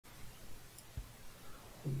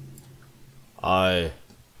I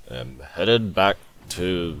am headed back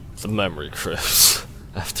to the memory crypts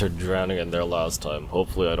after drowning in there last time.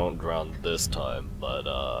 Hopefully I don't drown this time, but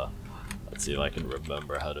let's see if I can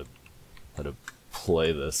remember how to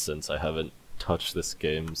play this, since I haven't touched this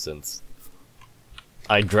game since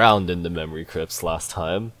I drowned in the memory crypts last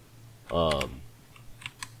time.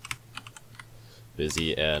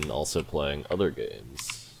 Busy and also playing other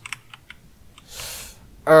games.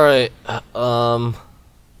 Alright,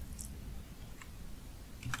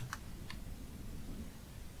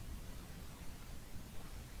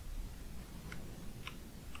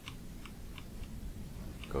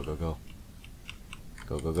 Go, go, go.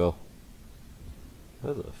 Go, go, go.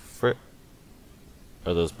 What the frick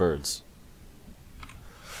are those birds?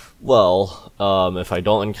 Well, if I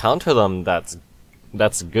don't encounter them, that's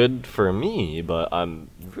good for me, but I'm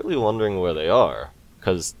really wondering where they are,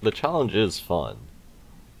 because the challenge is fun.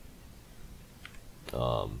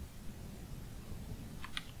 I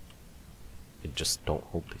just don't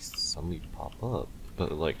hope they suddenly pop up,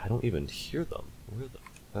 but like, I don't even hear them. Where the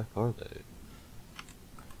heck are they?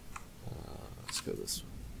 Let's go this way.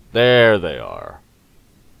 There they are.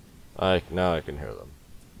 Now I can hear them.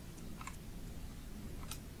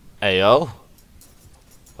 Ayo?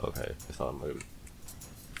 Okay, I thought I moved.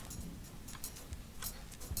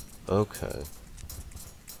 Okay.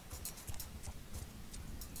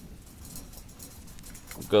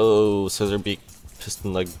 Go, scissor beak,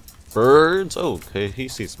 piston leg birds. Oh, okay, he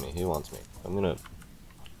sees me. He wants me. I'm gonna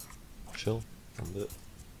chill a bit.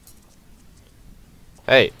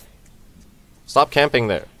 Hey! Stop camping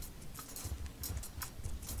there.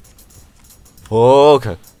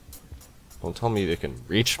 Okay. Don't tell me they can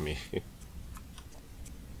reach me.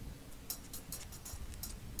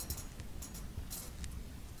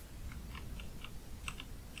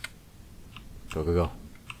 Go, go, go.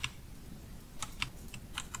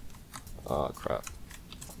 Oh, crap.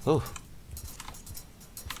 Oh.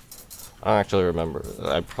 I actually remember.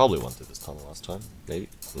 I probably went through this tunnel last time. Maybe?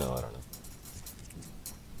 No, I don't know.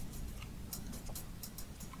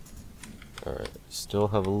 Alright, still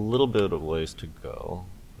have a little bit of ways to go.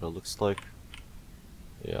 But it looks like...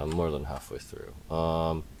 yeah, I'm more than halfway through.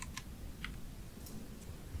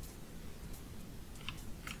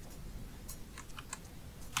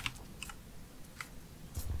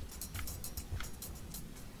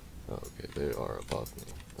 Okay, they are above me.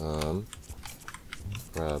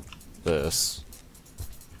 Grab this.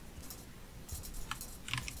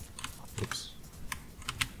 Oops.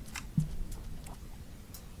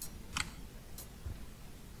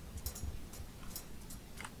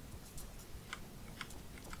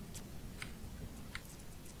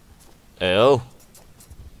 Ayo.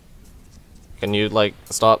 Can you like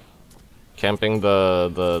stop camping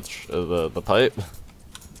the pipe?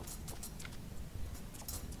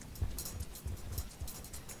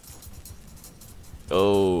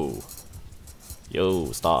 Oh.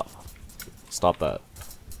 Yo, stop. Stop that.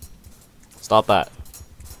 Stop that.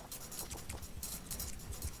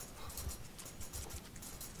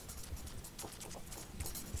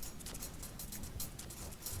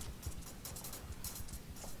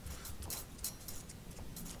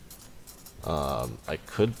 I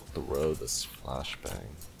could throw this flashbang.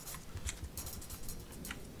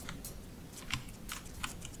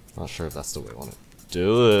 Not sure if that's the way I want to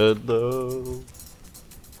do it, though.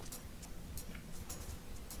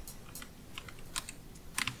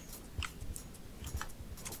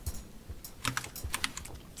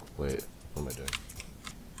 Wait, what am I doing?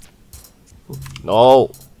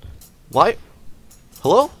 No! Why?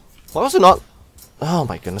 Hello? Why was it not? Oh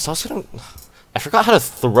my goodness, I was gonna... I forgot how to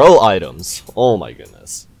throw items. Oh my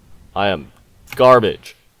goodness. I am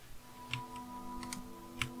garbage.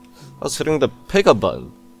 I was hitting the pickup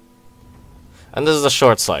button. And this is a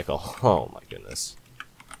short cycle. Oh my goodness.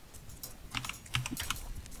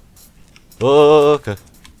 Okay.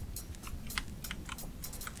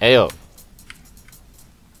 Ayo.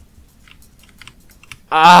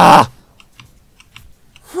 Ah!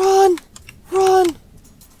 Run! Run!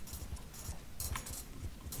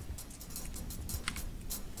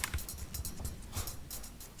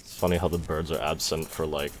 It's funny how the birds are absent for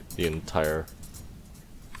like the entire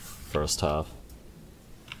first half.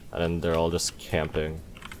 And then they're all just camping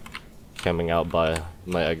out by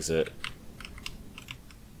my exit.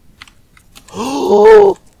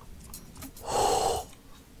 Oh!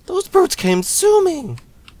 Those birds came zooming!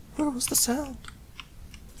 Where was the sound?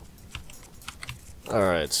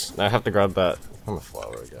 Alright, now I have to grab that from a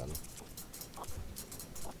flower again.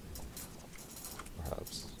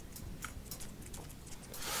 Perhaps.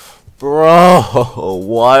 Bro,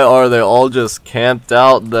 why are they all just camped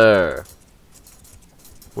out there?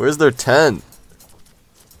 Where's their tent?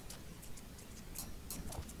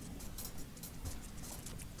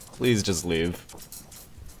 Please just leave.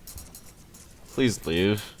 Please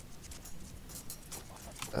leave.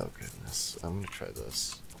 Oh goodness, I'm gonna try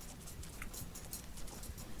this.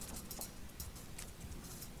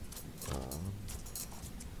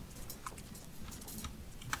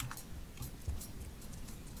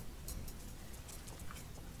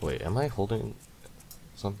 Wait, am I holding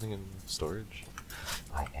something in storage?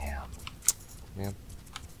 I am. Man.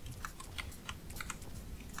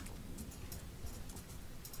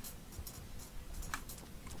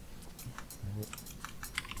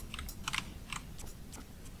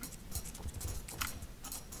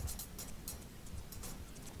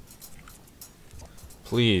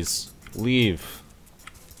 Please, leave.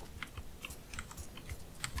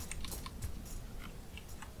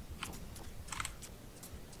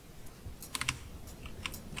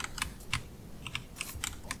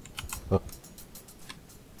 Oh.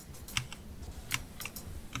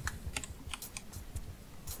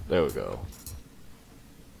 There we go.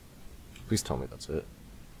 Please tell me that's it.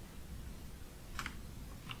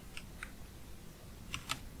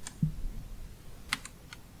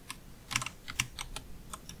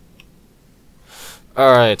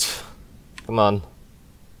 Alright. Come on.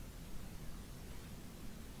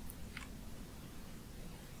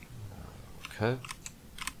 Okay.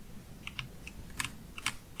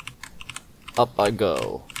 Up I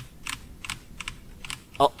go.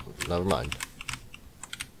 Oh, never mind.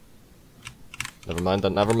 Never mind,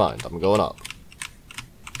 then never mind. I'm going up.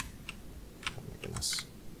 Oh my goodness.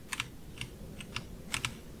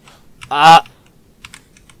 Ah!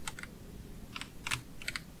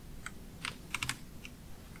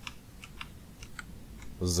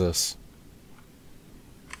 What's this?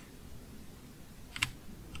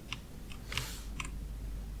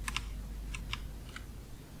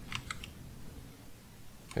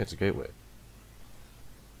 Okay, it's a gateway.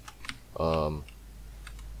 Okay,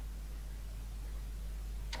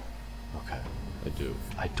 I do.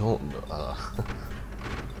 I don't know.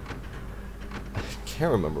 I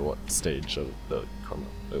can't remember what stage of the Karma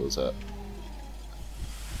it was at.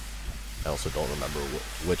 I also don't remember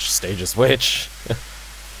which stage is which.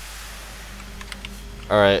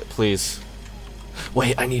 Alright, please.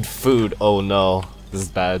 Wait, I need food. Oh no, this is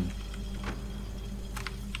bad.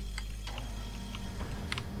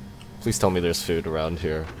 Please tell me there's food around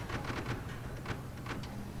here.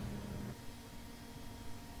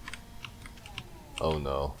 Oh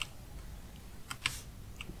no.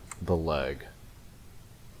 The leg.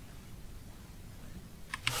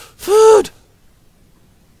 Food!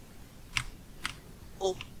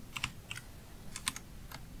 Oh.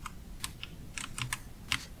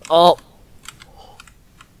 Oh.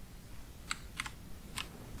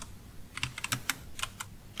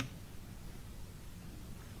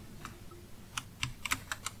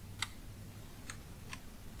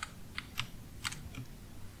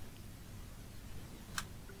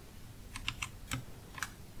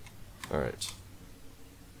 Alright.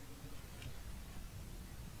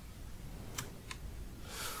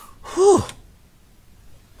 Whew.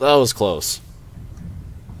 That was close.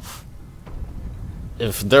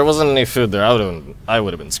 If there wasn't any food there, I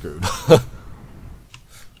would have been screwed.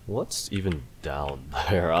 What's even down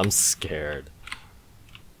there? I'm scared.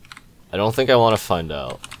 I don't think I want to find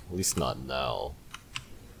out. At least not now.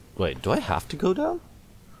 Wait, do I have to go down?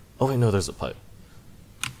 Oh wait, no, there's a pipe.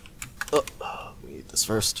 We eat this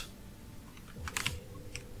first.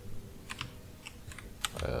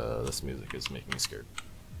 This music is making me scared.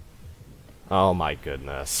 Oh my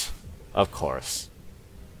goodness. Of course.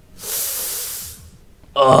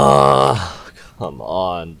 Come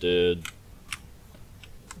on, dude.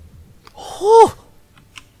 Whew.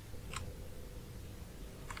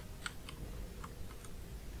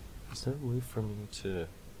 Is there a way for me to...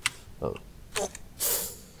 Oh.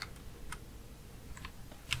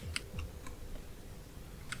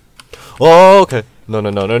 Oh, okay. No, no,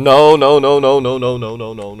 no, no, no, no, no, no, no, no, no,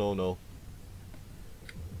 no, no, no, no.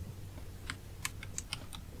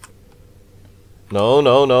 No,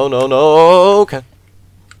 no, no, no, no, okay.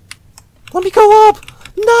 Let me go up!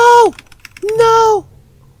 No! No!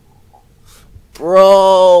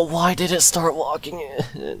 Bro, why did it start walking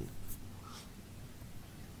in?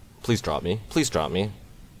 Please drop me. Please drop me.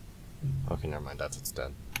 Okay, never mind. That's it's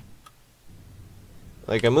dead.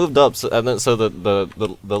 Like I moved up, and then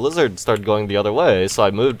the lizard started going the other way, so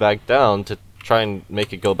I moved back down to try and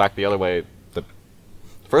make it go back the other way, the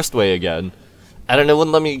first way again, and then it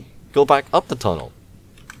wouldn't let me go back up the tunnel.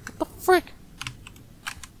 What the frick?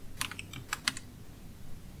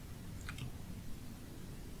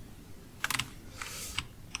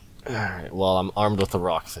 Alright, well, I'm armed with a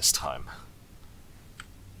rock this time.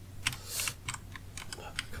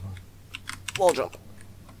 Come on. Wall jump.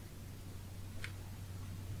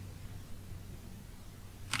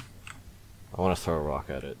 I want to throw a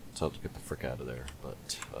rock at it to help get the frick out of there,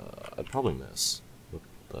 but I'd probably miss. What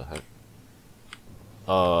the heck?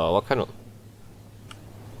 What kind of...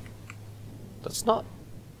 That's not...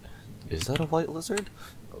 Is that a white lizard?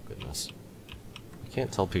 Oh goodness. I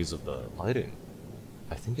can't tell because of the lighting.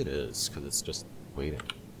 I think it is, because it's just waiting.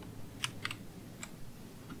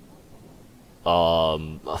 How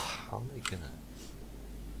am I gonna...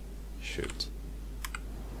 Shoot.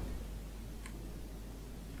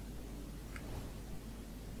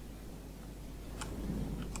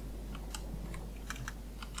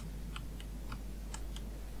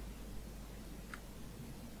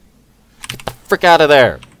 Frick out of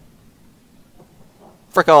there!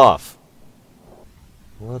 Frick off!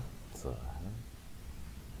 What the heck?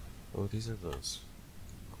 Oh, these are those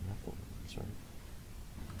grapple ones, right?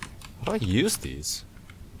 How do I use these?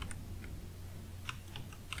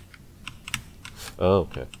 Oh,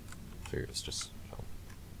 okay. Figure it's just...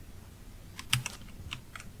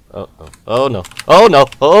 Oh, oh. Oh no! Oh no!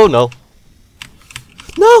 Oh no!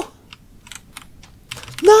 No!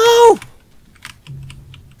 No!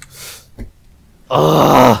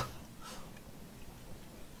 Ugh!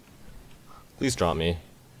 Please drop me.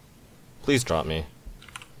 Please drop me.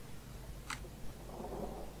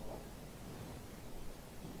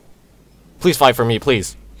 Please fight for me,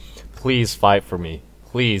 please. Please fight for me.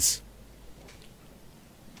 Please.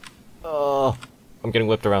 I'm getting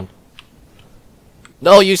whipped around.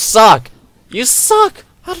 No, you suck! You suck!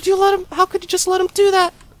 How did you let him? How could you just let him do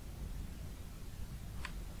that?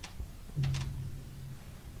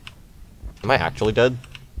 Am I actually dead?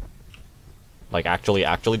 Like, actually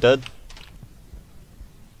dead?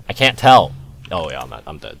 I can't tell. Oh, yeah,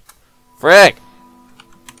 I'm dead. Frick!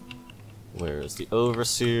 Where is the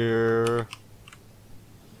Overseer?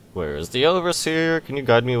 Where is the Overseer? Can you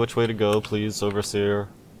guide me which way to go, please, Overseer?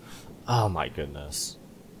 Oh my goodness.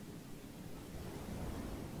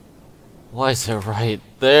 Why is it right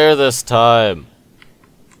there this time?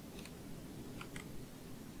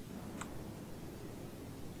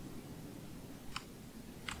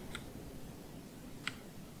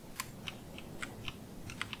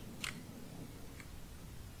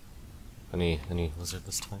 Any lizard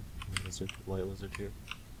this time? Any lizard? White lizard here?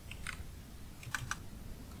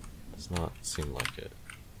 Does not seem like it.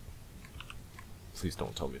 Please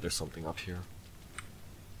don't tell me there's something up here.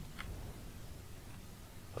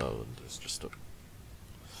 Oh, there's just a...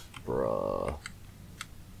 Bruh.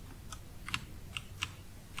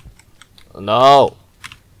 No!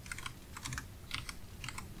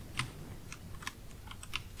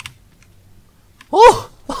 Oh!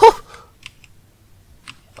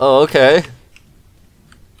 Oh, okay.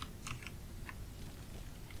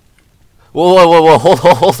 Whoa, whoa, whoa,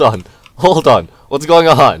 whoa, hold on. Hold on. What's going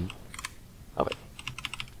on? Oh, wait.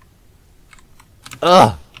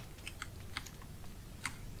 Ugh!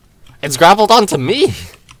 It's grappled onto me!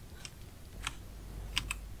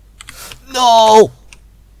 No!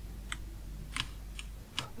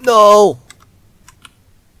 No!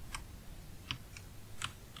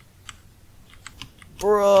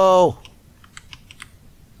 Bro!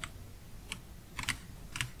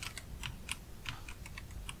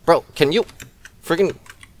 Bro, can you freaking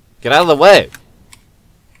get out of the way?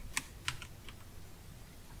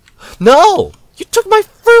 No! You took my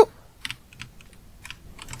fruit!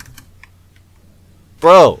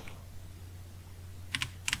 Bro!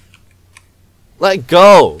 Let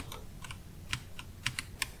go!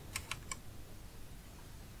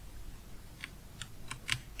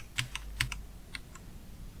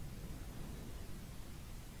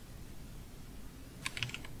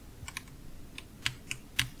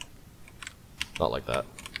 Not like that.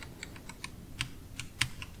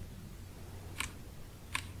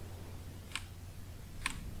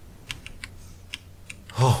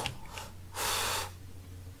 Oh.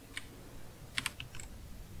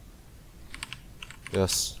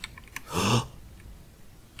 Yes.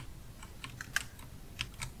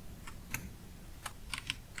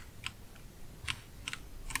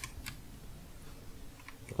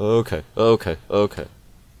 Okay, okay, okay.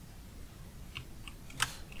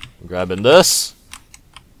 I'm grabbing this.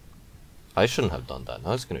 I shouldn't have done that.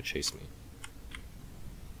 Now it's gonna chase me.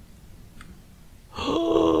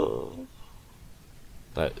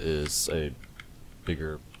 That is a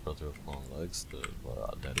bigger brother of long legs, the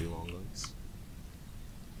daddy long legs.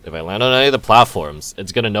 If I land on any of the platforms,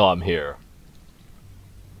 it's gonna know I'm here.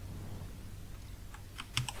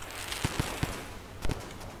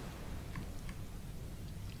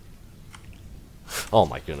 Oh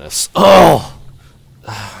my goodness. Oh!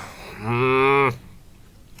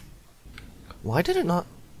 Why did it not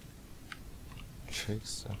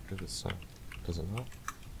chase after the sun? Does it not?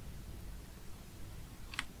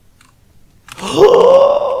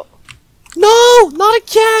 No! Not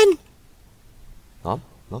again! No?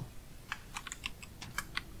 No?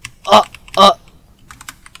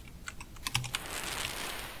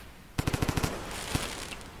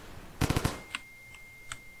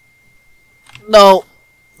 No!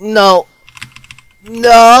 No!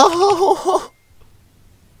 No!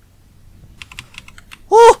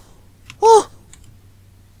 Oh! Oh!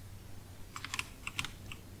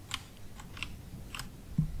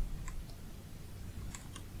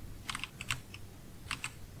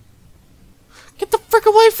 Get the frick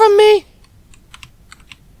away from me!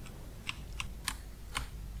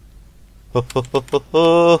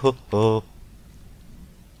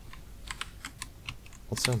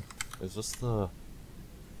 What's in? Is this the...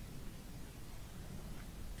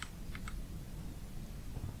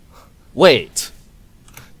 Wait!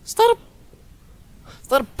 Is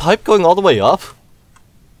that a pipe going all the way up?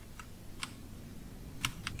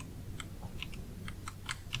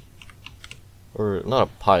 Or not a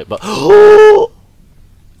pipe, but oh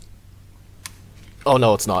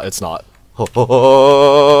no, it's not. It's not.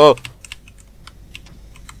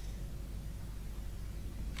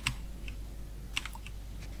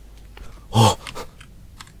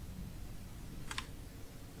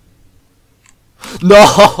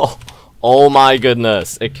 No! Oh my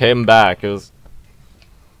goodness! It came back. It was.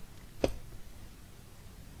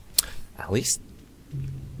 At least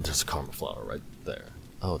there's a karma flower right there.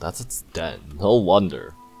 Oh, that's its den. No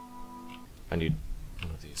wonder. I need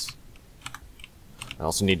one of these. I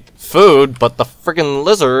also need food, but the friggin'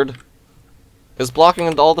 lizard is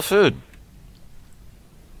blocking all the food.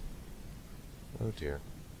 Oh dear.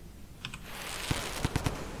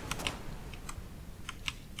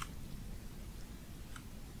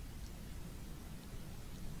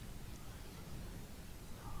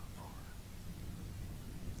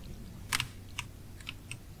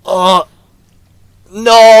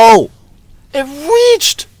 No! It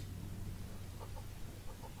reached!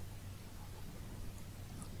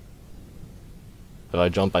 If I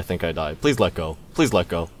jump, I think I die. Please let go. Please let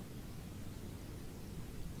go.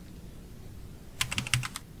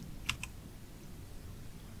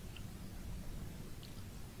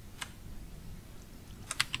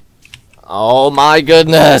 Oh my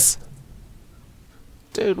goodness!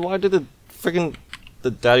 Dude, why did the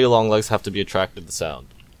daddy long legs have to be attracted to sound?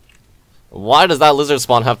 Why does that lizard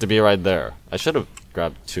spawn have to be right there? I should have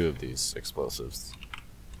grabbed 2 of these explosives.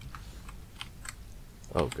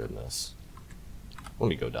 Oh goodness. Let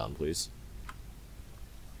me go down, please.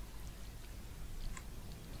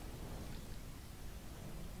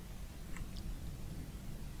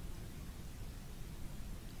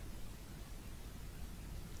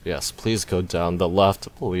 Yes, please go down the left,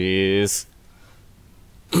 please.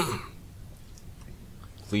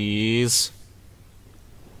 Please.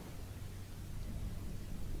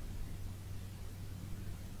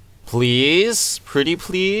 Please? Pretty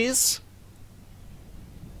please?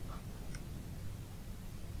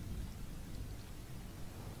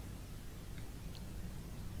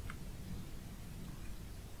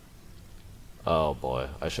 Oh boy,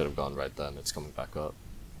 I should have gone right then. It's coming back up.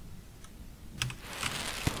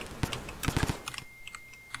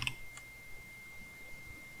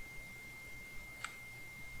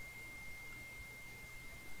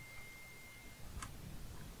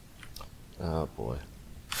 Oh boy.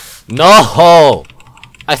 No!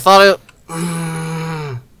 I thought it...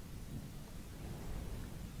 Oh.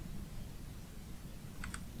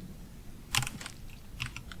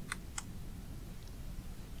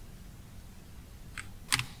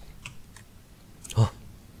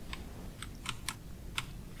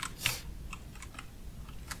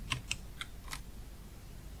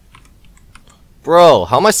 Bro,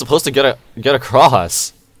 how am I supposed to get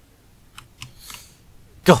across?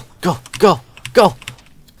 Go, go, go, go,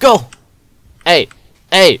 go! Hey,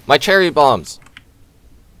 hey, my cherry bombs!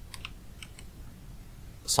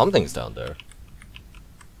 Something's down there.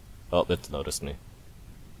 Oh, it's noticed me.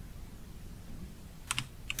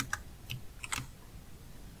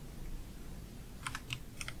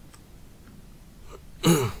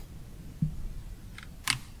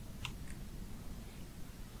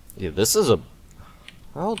 Yeah, this is a...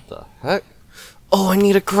 How the heck? Oh, I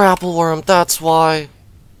need a grapple worm, that's why!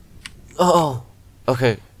 Oh,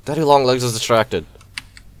 okay. Daddy Longlegs is distracted.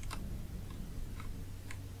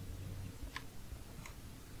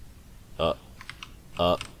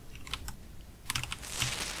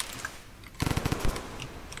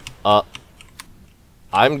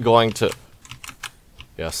 I'm going to...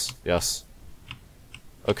 Yes, yes.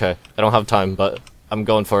 Okay, I don't have time, but I'm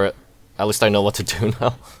going for it. At least I know what to do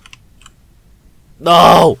now.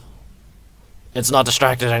 No! It's not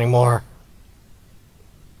distracted anymore.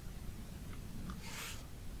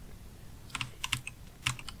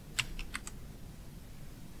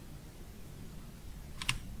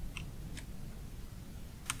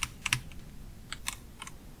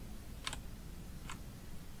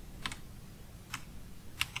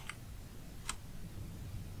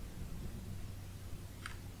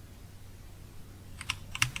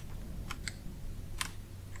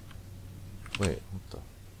 Wait, what the?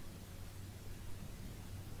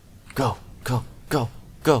 Go, go, go,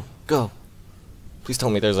 go, go. Please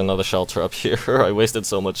tell me there's another shelter up here. I wasted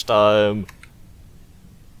so much time.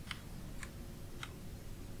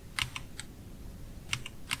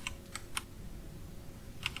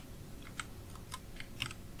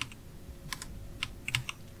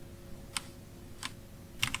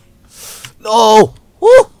 No!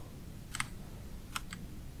 Woo!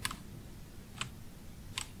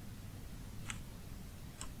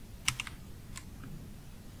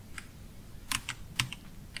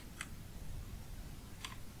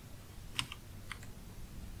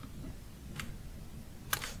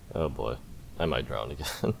 Oh boy, I might drown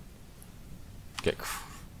again.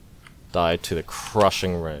 Die to the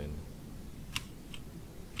crushing rain.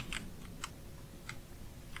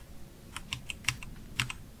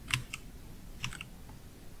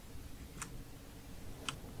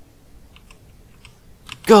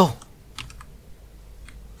 Go!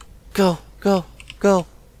 Go, go, go!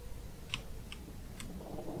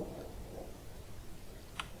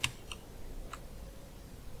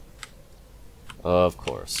 Of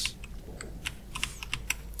course.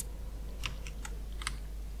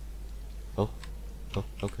 Oh, okay,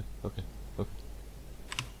 okay, okay.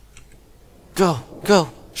 Go, go!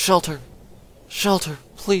 Shelter! Shelter,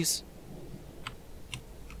 please!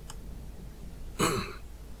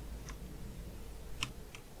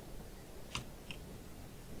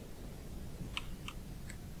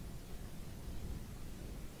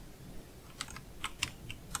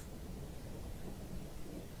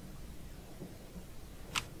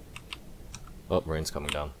 Oh, rain's coming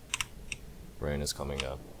down. Rain is coming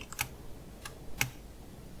down.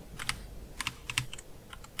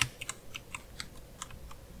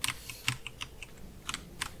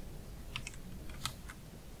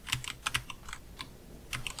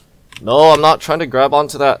 No, I'm not trying to grab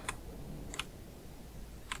onto that.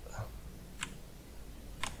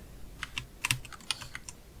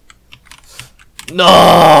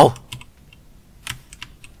 No!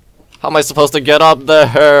 How am I supposed to get up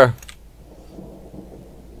there?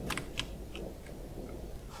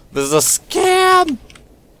 This is a scam!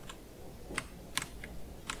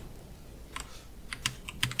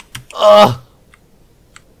 Ugh!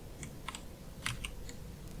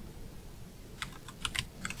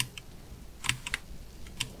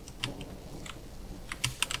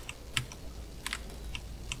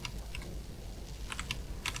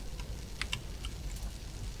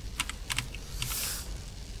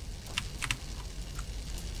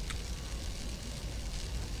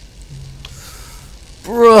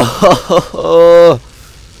 Bro!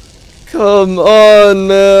 Come on,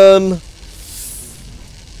 man!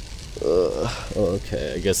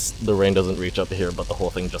 Okay, I guess the rain doesn't reach up here, but the whole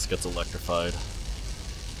thing just gets electrified.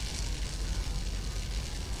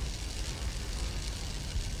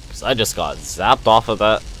 Cause I just got zapped off of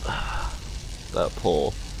that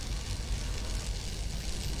pole.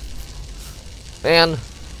 Man!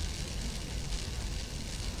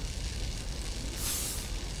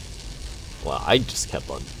 Wow, I just kept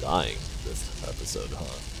on dying this episode,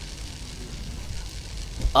 huh?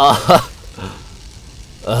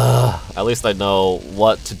 At least I know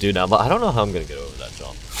what to do now, but I don't know how I'm gonna get over that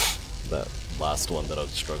jump. That last one that I was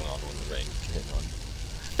struggling on when the rain hit on.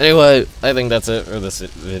 Anyway, I think that's it for this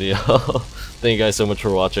video. Thank you guys so much for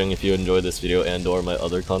watching. If you enjoyed this video and or my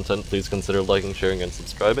other content, please consider liking, sharing, and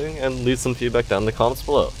subscribing, and leave some feedback down in the comments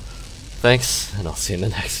below. Thanks, and I'll see you in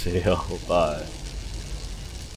the next video. Bye.